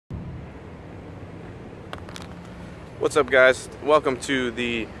What's up, guys? Welcome to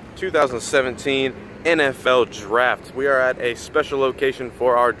the 2017 NFL Draft. We are at a special location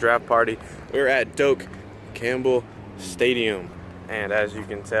for our draft party. We're at Doak Campbell Stadium, and as you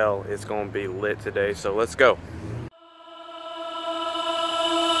can tell, it's going to be lit today, so let's go.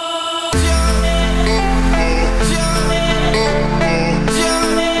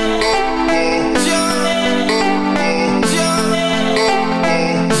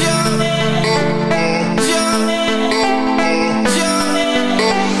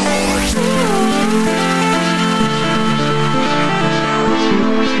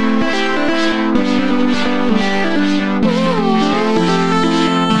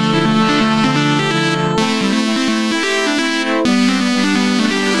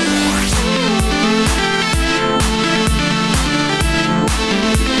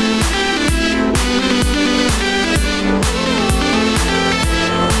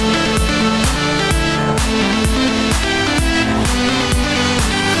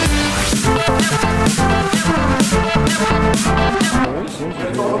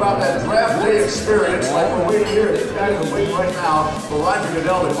 Talk about that draft day experience, like we're waiting here. These guys are waiting right now for Roger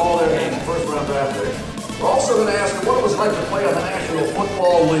Goodell to call their name first round draft day. We're also going to ask them what it was like to play in the National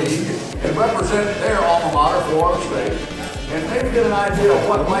Football League and represent their alma mater, Florida State, and maybe get an idea of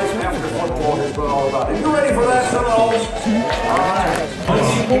what life after football has been all about. Are you ready for that, Seminoles? All right.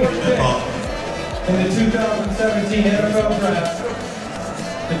 In the 2017 NFL Draft,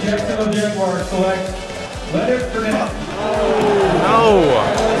 the Jacksonville Jaguars select Leonard Fournette. No!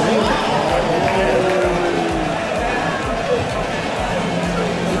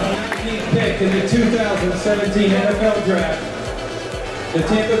 Pick in the 2017 NFL Draft, the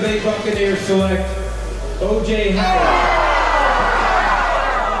Tampa Bay Buccaneers select O.J. Howard.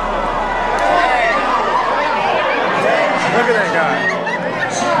 Look at that guy.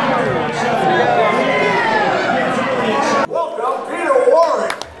 Welcome, Peter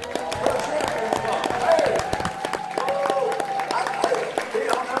Warrick.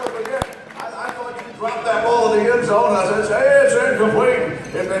 Dropped that ball in the end zone. I said, hey, it's incomplete.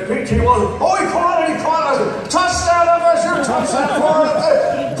 If the PT wasn't, oh, he caught it, I said, touchdown, FSU, touchdown, Florida.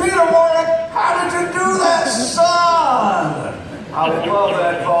 Peter Warrick, how did you do that, son? I love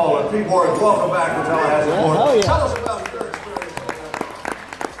that call. And Pete Warrick, welcome back to Tallahassee, Florida. Oh, yeah. Tell us about your experience.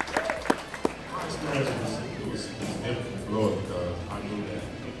 My experience was different from Florida because I knew that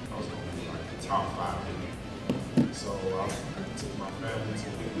I was going to be like the top 5 people. So I took my family to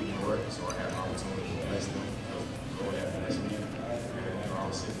New York, so I had an opportunity to bless them because Lord had blessed me. And I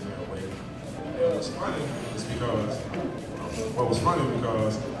was sitting there waiting. And it was funny is because, what was funny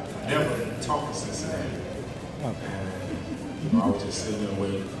because I never talked to Cincinnati. And I was just sitting there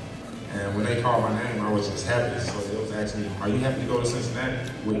waiting. And when they called my name, I was just happy. So they was asking me, are you happy to go to Cincinnati?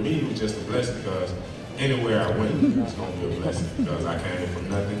 With me, it was just a blessing because anywhere I went, it was going to be a blessing because I came from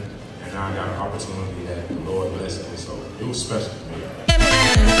nothing. And now I got an opportunity that the Lord blessed me. So it was special to me.